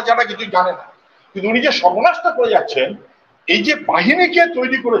লুট করা ছাড়া কিছুই জানে না। কিন্তু উনি যে সর্বনাশটা করে যাচ্ছেন, এই যে বাহিনীকে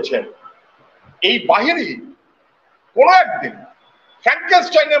তৈরি করেছেন, এই বাহিনী কোনো একদিন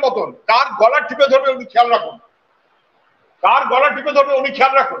ফ্র্যাঙ্কেনস্টাইনের মতন কার গলা টিপে ধরবে উনি খেয়াল রাখুন, কার গলা টিপে ধরবে উনি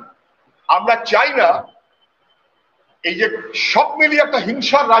খেয়াল রাখুন। আমরা চাই না এই যে সব মিলিয়ে একটা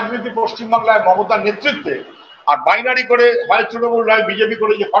হিংসার রাজনীতি পশ্চিমবাংলায় মমতার নেতৃত্বে আর বাইনারি করে হয় তৃণমূল নয় বিজেপি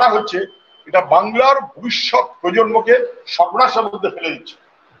করে যে করা হচ্ছে, এটা বাংলার ভবিষ্যৎ প্রজন্মকে সর্বনাশের মধ্যে ফেলে দিচ্ছে।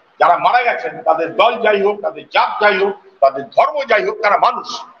 যারা মারা গেছেন তাদের দল যাই হোক, তাদের জাত যাই হোক, তাদের ধর্ম যাই হোক, তারা মানুষ।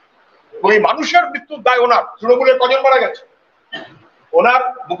 ওই মানুষের মৃত্যুর দায় ওনার। তৃণমূলের কজন মারা গেছে? ওনার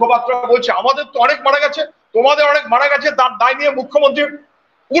মুখপাত্র বলছে আমাদের তো অনেক মারা গেছে, তোমাদের অনেক মারা গেছে, তার দায় নিয়ে মুখ্যমন্ত্রীর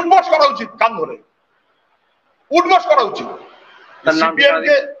উঠবস করা উচিত, কান ধরে উঠবস করা উচিত। নাম ঠিকানা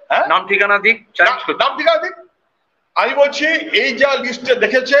দিক, নাম ঠিকানা দিক। আমি বলছি এই যা লিস্টে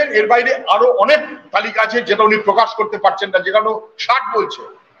দেখেছেন এর বাইরে আরো অনেক তালিকা আছে যেটা উনি প্রকাশ করতে পারছেন না, যেখানে 60 বলছে।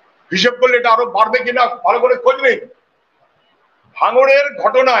 হিসেব করলে এটা আরো বাড়বে কিনা ভালো করে খোঁজ নেই। ভাঙড়ের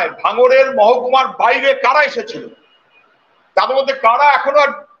ঘটনায় ভাঙড়ের মহকুমার বাইরে কারা এসেছিল, তাদের মধ্যে কারা এখনো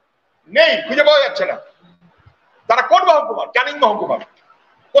আর নেই, খুঁজে পাওয়া যাচ্ছে না। তারা কোন মহকুমার? ক্যানিং মহকুমার।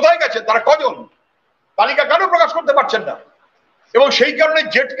 কোথায় গেছে তারা? কজন? তালিকা কেন প্রকাশ করতে পারছেন না? এবং সেই কারণে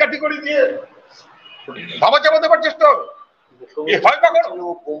জেট ক্যাটেগরি দিয়ে ধামা চাপা দেওয়ার চেষ্টা হবে।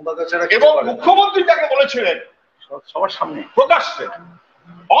 এবং মুখ্যমন্ত্রী যাকে বলেছিলেন সবার সামনে প্রকাশ্যে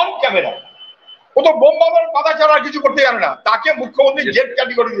অন ক্যামেরা, ও তো বোম্বামের পাতা ছাড়া কিছু করতে জানে না, তাকে মুখ্যমন্ত্রী জেট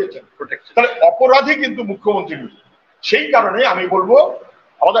ক্যাটেগরি দিয়েছেন। তাহলে অপরাধী কিন্তু মুখ্যমন্ত্রী। সেই কারণে আমি বলবো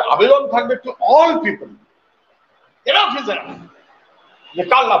আমাদের আবেদন থাকবে টু অল পিপল, যে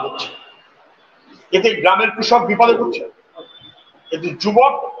কার লাভ হচ্ছে এতে? গ্রামের কৃষক বিপদে পড়ছে, এতে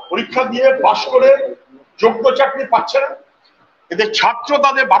যুবক পরীক্ষা দিয়ে পাশ করে যোগ্য চাকরি পাচ্ছে না, এতে ছাত্র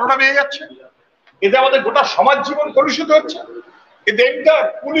তাদের 12টা বেজে যাচ্ছে, এতে আমাদের গোটা সমাজ জীবন কলুষিত হচ্ছে, এতে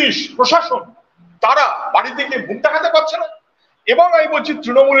পুলিশ প্রশাসন তারা বাড়ি থেকে মুখ দেখাতে পারছে না। এবং আমি বলছি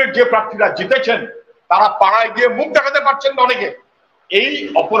তৃণমূলের যে প্রার্থীরা জিতেছেন তারা পাড়ায় গিয়ে মুখ দেখাতে পারছেন না অনেকে। এই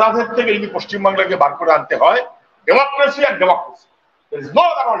অপরাধের থেকে যদি পশ্চিমবাংলাকে বার করে আনতে হয়, ডেমোক্রেসি আর ডেমোক্রেসি,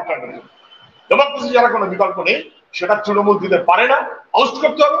 ডেমোক্রেসি যারা কোনো বিকল্প নেই, সেটা তৃণমূল দিতে পারে না, আউস্ট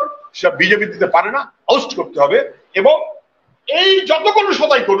করতে হবে। সেটা বিজেপি দিতে পারে না, আউস্ট করতে হবে। এবং এই যত কোনো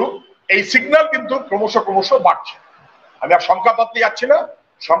সদাই করুক, এই সিগন্যাল কিন্তু ক্রমশ ক্রমশ বাড়ছে। আমি আর সংখ্যা তত্ত্বে যাচ্ছি না,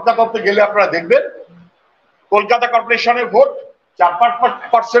 সংখ্যা তত্ত্বে গেলে আপনারা দেখবেন কলকাতা কর্পোরেশনের ভোট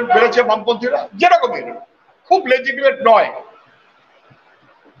 4-5% বেড়েছে বামপন্থীরা, যেরকমই খুব লেজিটিমেট নয়।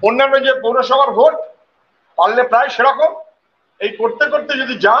 অন্যান্য যে পৌরসভার ভোট পারলে প্রায় সেরকম। এই করতে করতে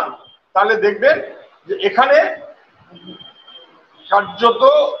যদি যান তাহলে দেখবেন যে এখানে কার্যত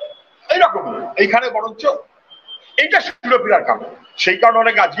এইরকম, এইখানে বরঞ্চ এইটা শিরোপীড়ার কারণ। সেই কারণে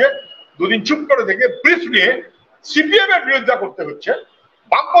অনেক আজকে দুদিন চুপ করে থেকে ব্রিফ নিয়ে সিপিএম এর বিরোধিতা করতে হচ্ছে,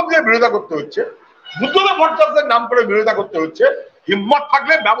 বামপন্থীদের বিরোধিতা করতে হচ্ছে, বুদ্ধদেব ভট্টাচার্যের নাম করে বিরোধিতা করতে হচ্ছে। হিম্মত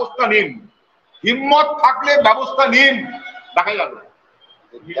থাকলে ব্যবস্থা নিন, হিম্মত থাকলে ব্যবস্থা নিন। দেখা গেল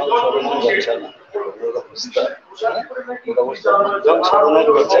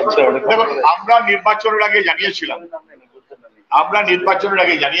আমরা নির্বাচনের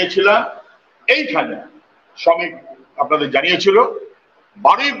আগে জানিয়েছিলাম এইখানে শ্রমিক আপনাদের জানিয়েছিল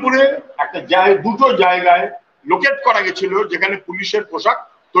বারুইপুরে একটা দুটো জায়গায় লোকেট করা গেছিল যেখানে পুলিশের পোশাক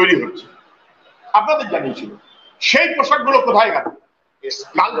তৈরি হচ্ছে, আপনাদের জানিয়েছিল। সেই পোশাকগুলো কোথায় গেল?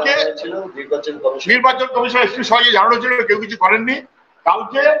 কালকে নির্বাচন কমিশন এসপি সবাইকে জানানো ছিল, কেউ কিছু করেননি।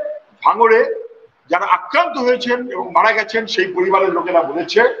 কালকে ভাঙড়ে যারা আক্রান্ত হয়েছেন এবং মারা গেছেন সেই পরিবারের লোকেরা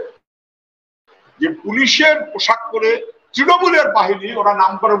বলেছে যে পুলিশের পোশাক পরে তৃণমূলের বাহিনী, ওরা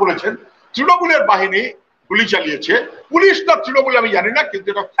নাম করে বলেছেন তৃণমূলের বাহিনী গুলি চালিয়েছে। পুলিশ না তৃণমূল আমি জানি না, কিন্তু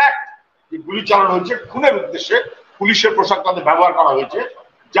এটা ফ্যাক্ট যে গুলি চালানো হয়েছে খুনের উদ্দেশ্যে, পুলিশের পোশাক তাদের ব্যবহার করা হয়েছে।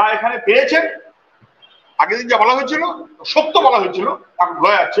 যা এখানে পেয়েছেন আগের দিন যা বলা হয়েছিল সত্য বলা হয়েছিল, এখন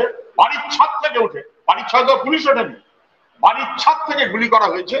হয়ে যাচ্ছে। বাড়ির ছাদ থেকে উঠে, বাড়ির ছাদ তো পুলিশ ওঠেনি, বাড়ির ছাদ থেকে গুলি করা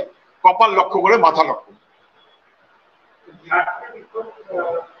হয়েছে, কপাল লক্ষ্য করে, মাথা লক্ষ্য।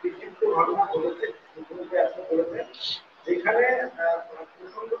 যেখানে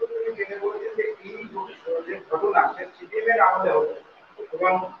ঘটনা সিপিএমের আমলে হতো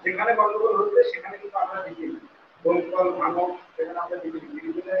এবং যেখানে গন্ডগোল হচ্ছে সেখানে কিন্তু আমরা দিদি ভাঙন সেখানে আমরা দিদি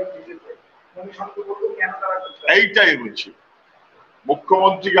এইটাই বলছি।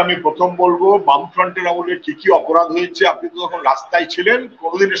 মুখ্যমন্ত্রীকে আমি প্রথম বলবো, বামফ্রন্টের আমলে কি কি অপরাধ হয়েছে আপনি তো তখন রাস্তায় ছিলেন,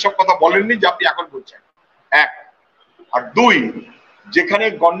 কোনোদিন এসব কথা বলেননি যে আপনি এখন বলছেন। এক, আর দুই, যেখানে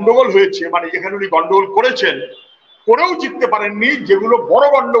গন্ডগোল হয়েছে মানে যেখানে উনি গন্ডগোল করেছেন, করেও জিততে পারেননি, যেগুলো বড়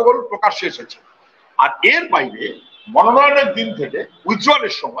গন্ডগোল প্রকাশ্যে এসেছে। আর এর বাইরে মনোনয়নের দিন থেকে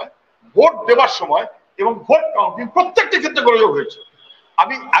উইথড্রয়ালের সময়, ভোট দেওয়ার সময় এবং ভোট কাউন্টিং প্রত্যেকটি ক্ষেত্রে গোলযোগ হয়েছে।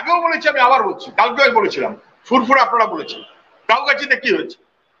 আমি আগেও বলেছি, আমি আবার বলছি, কালকে আমি বলেছিলাম, ফুরফুরে আপনারা বলেছেন। কাউগাছিতে কি হয়েছে?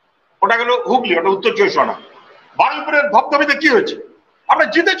 ওটা গেল হুগলি, ওটা উত্তর 24 পরগনা। বারুইপুরের ধবধবিতে কি হয়েছে? আমরা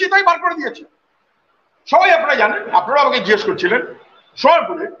জিতেছি তাই বার করে দিয়েছি, সবাই আপনারা জানেন। আপনারা আমাকে জিজ্ঞেস করছিলেন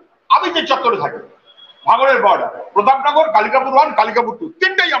সোনারপুরে আমি যে চত্বরে থাকি, ভাঙড়ের বর্ডার, প্রতাপনগর, কালিকাপুর 1, কালিকাপুর 2,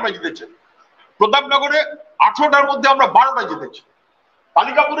 তিনটাই আমরা জিতেছি। প্রতাপনগরে 18টার মধ্যে আমরা 12টা জিতেছি,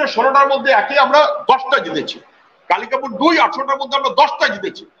 কালিকাপুরে 16টার মধ্যে একে আমরা 10টা জিতেছি, কালিকাপুর 2 18টার মধ্যে আমরা 10টা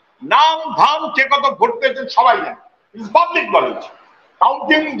জিতেছি। নাম ধাম কে কত ভোট পেয়েছেন সবাই জানেন, পাবলিক নলেজ।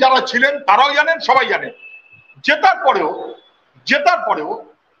 কাউন্টিং যারা ছিলেন তারাও জানেন, সবাই জানেন। জেতার পরেও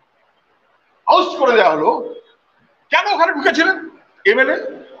হাউস করে দেওয়া হলো। কেন ওখানে ঢুকেছিলেন? এমএলএ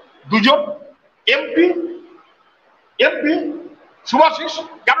 2 জন, এমপি সুভাষিস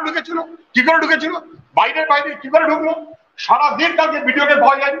কেন ঢুকেছিল? কি করে ঢুকেছিল? বাইরে কি করে ঢুকলো? সারাদিন কালকে ভিডিওতে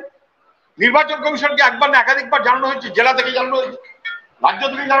পাওয়া যায়নি। নির্বাচন কমিশনকে একবার না একাধিকবার জানানো হয়েছে, জেলা থেকে জানানো হয়েছে, রাজ্য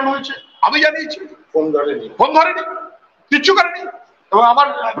থেকে জানানো হয়েছে, আমি জানিয়েছি, ফোন ধরেনি, কিচ্ছু করেনি। এবং আমার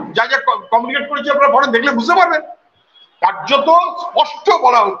যা যা কমিউনিকেট করেছি আপনারা পরে দেখলে বুঝতে পারবেন। কার্যত স্পষ্ট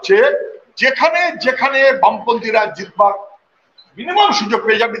বলা হচ্ছে যেখানে যেখানে বামপন্থীরা জিতবার মিনিমাম সুযোগ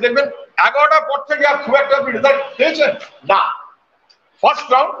পেয়ে যাবে, দেখবেন 11টার পর থেকে আর খুব একটা রেজাল্ট পেয়েছেন না। ফার্স্ট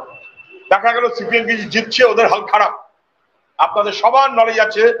রাউন্ড দেখা গেল সিপিএম কি জিতছে, ওদের হাল খারাপ। আপনাদের সবার নলেজ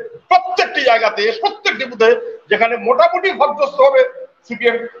আছে, প্রত্যেকটি জায়গাতে, প্রত্যেকটি বুথে যেখানে মোটামুটি ভদ্রস্থ হবে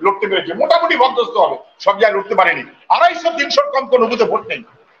সিপিএম লড়তে পেরেছে, মোটামুটি ভদ্রস্থ হবে, সব জায়গায় লড়তে পারেনি। 250-300 কম কোন বুথে ভোট নেই,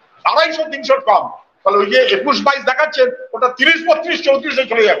 250-300 কম। তাহলে ওই যে 21-22 দেখাচ্ছেন, ওটা 30-35-34-এ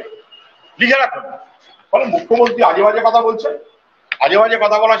চলে যাবে, লিখে রাখুন। ফলে মুখ্যমন্ত্রী আজে বাজে কথা বলছেন, আজে বাজে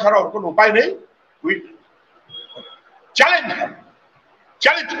কথা বলা ছাড়া ওর কোনো উপায় নেই। চ্যালেঞ্জ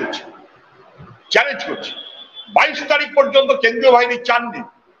করছে 22 তারিখ পর্যন্ত কেন্দ্রীয় বাহিনী চাননি।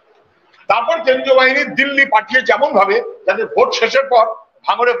 তারপর কেন্দ্রীয় বাহিনী দিল্লি পাঠিয়েছে এমন ভাবে যাতে ভোট শেষের পর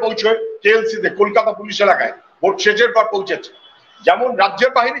ভাঙড়ে পৌঁছয়, কেএলসিতে, কলকাতা পুলিশ এলাকায় ভোট শেষের পর পৌঁছেছে। যেমন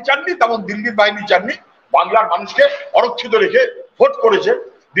রাজ্যের বাহিনী চাননি, তেমন দিল্লির বাহিনী চাননি। বাংলার মানুষকে অরক্ষিত রেখে ভোট করেছে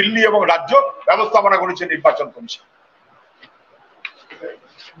দিল্লি এবং রাজ্য ব্যবস্থাপনা করেছে নির্বাচন কমিশন।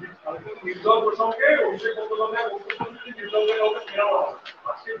 নির্দল প্রসঙ্গে অভিষেক বন্দ্যোপাধ্যায়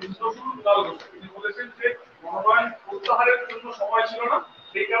তিনি বলেছেন যে মনোনয়ন প্রত্যাহারের জন্য সময় ছিল না,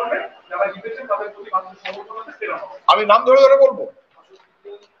 সেই কারণে যারা জিতেছেন তাদের প্রতি মানুষের সমর্থন আছে ফেরা হবে। আমি নাম ধরে ধরে বলবো,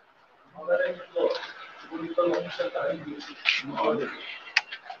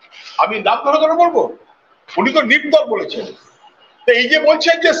 উনি তো নির্দল বলেছেন। এই যে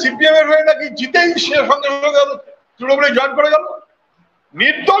বলছেন যে সিপিএম এর হয়ে নাকি জিতেই সে সঙ্গে সঙ্গে তৃণমূলে জয়েন করে গেল,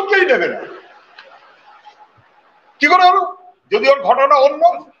 নির্দলকেই নেবে না, কি করে হলো? যদি ওর ঘটনা অন্য,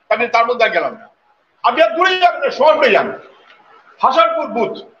 তাহলে তার মধ্যে গেলাম না। আপনি আর দূরে যাবেন, শহরে যান, হাসানপুর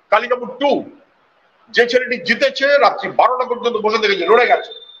বুথ, কালিকাপুর 2, যে ছেলেটি জিতেছে রাত্রি 12টা পর্যন্ত বসে দেখেছে, লড়ে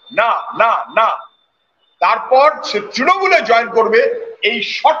গেছে, না না না, তারপর সে তৃণমূলে জয়েন করবে এই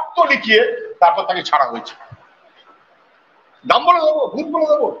শর্ত লিখিয়ে তারপর তাকে ছাড়া হয়েছে। নাম বলে দেবো, ভূত বলে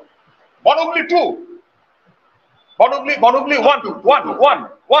দেবো, বনগুলি 2, বনগুলি 1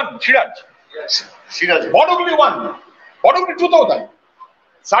 সিরাজ, বনগুলি 1, বনগুলি 2 তেও তাই।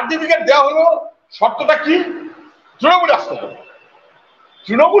 সার্টিফিকেট দেওয়া হলো, শর্তটা কি? তৃণমূলে আসতে হবে,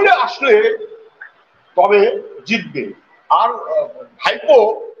 তৃণমূলে আসলে তবে জিতবে। আর ভাইপো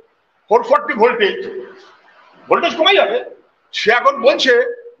 440 ভোল্টেজ কমে যাবে, সে এখন বলছে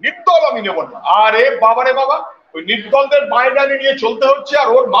নির্দল আমি নেব না। আরে বাবারে বাবা, ওই নির্দলদের মাইনানি নিয়ে চলতে হচ্ছে। আর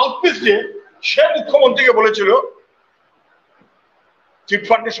ওর মাউথপিস যে সে মুখ্যমন্ত্রীকে বলেছিল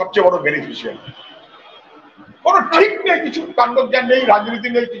চিটফান্ডের সবচেয়ে বড় বেনিফিশিয়ারি। কোনো ঠিক নেই, কিছু কাণ্ডজ্ঞান নেই, রাজনীতি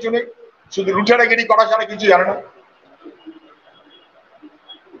নেই, কিছু নেই, শুধু লুটেরাগিরি করা ছাড়া কিছু জানে না।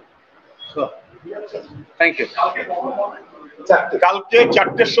 Thank you. কালকে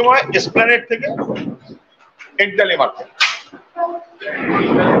 4টের সময় এসপ্ল্যানেড থেকে এন্টালি মার্কেট।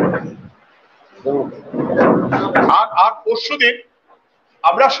 আর পরশুদিন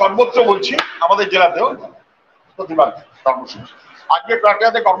আমরা সর্বত্র বলছি, আমাদের জেলাতেও প্রতিবাদ কর্মসূচি। আজকে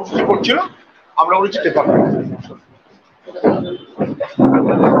ট্রাকটাতে কর্মসূচি করছিল, আমরা বলেছি টেকা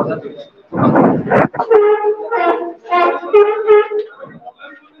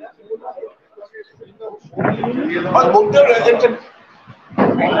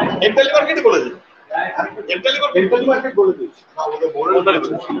এন্টালি মার্কেটই বলে দিই, এন্টালি মার্কেট বলে দিয়েছি।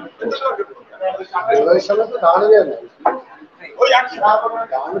 ওই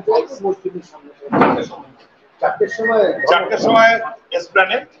 4টের সময়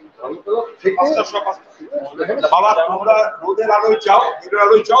এসপ্ল্যানেড, বাবা তোমরা রোদের আলোয় চাও, দিনের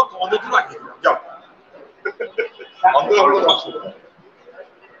আলোয় চাও, তোমাদের তো রাখি যাও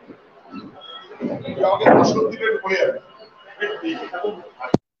আমাকে প্রশ্ন দিলে বলে যাবে।